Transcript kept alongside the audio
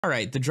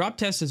Alright, the drop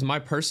test is my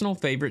personal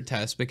favorite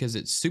test because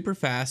it's super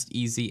fast,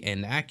 easy,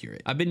 and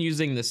accurate. I've been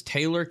using this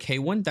Taylor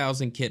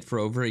K-1000 kit for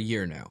over a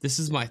year now. This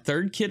is my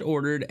third kit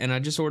ordered, and I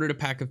just ordered a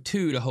pack of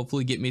 2 to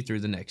hopefully get me through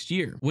the next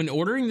year. When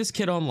ordering this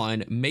kit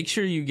online, make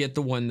sure you get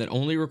the one that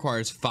only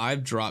requires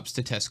 5 drops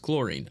to test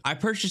chlorine. I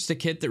purchased a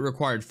kit that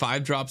required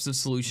 5 drops of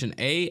solution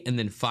A and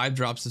then 5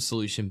 drops of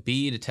solution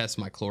B to test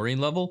my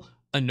chlorine level.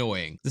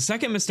 Annoying. The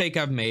second mistake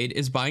I've made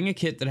is buying a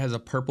kit that has a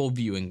purple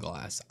viewing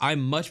glass. I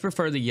much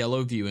prefer the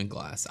yellow viewing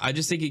glass. I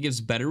just think it gives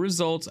better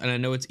results, and I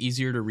know it's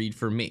easier to read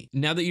for me.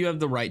 Now that you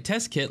have the right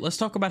test kit, let's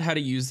talk about how to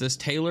use this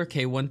Taylor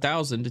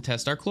K-1000 to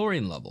test our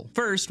chlorine level.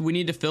 First, we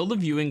need to fill the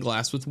viewing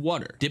glass with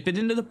water. Dip it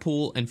into the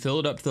pool and fill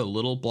it up to the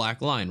little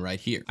black line right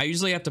here. I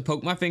usually have to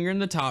poke my finger in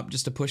the top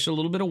just to push a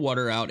little bit of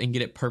water out and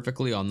get it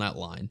perfectly on that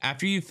line.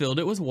 After you've filled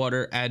it with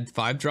water, add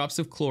 5 drops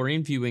of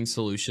chlorine viewing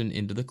solution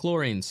into the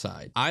chlorine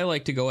side. I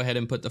like to go ahead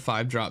and put the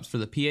 5 drops for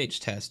the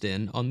pH test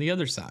in on the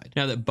other side.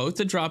 Now that both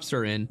the drops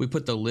are in, we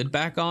put the lid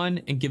back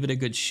on and give it a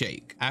good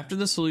shake. After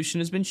the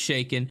solution has been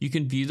shaken, you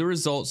can view the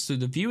results through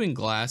the viewing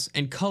glass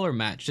and color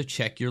match to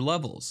check your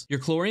levels. Your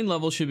chlorine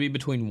level should be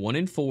between 1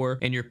 and 4,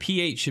 and your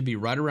pH should be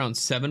right around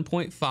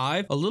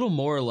 7.5. A little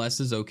more or less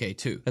is okay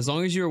too. As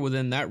long as you're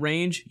within that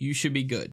range, you should be good.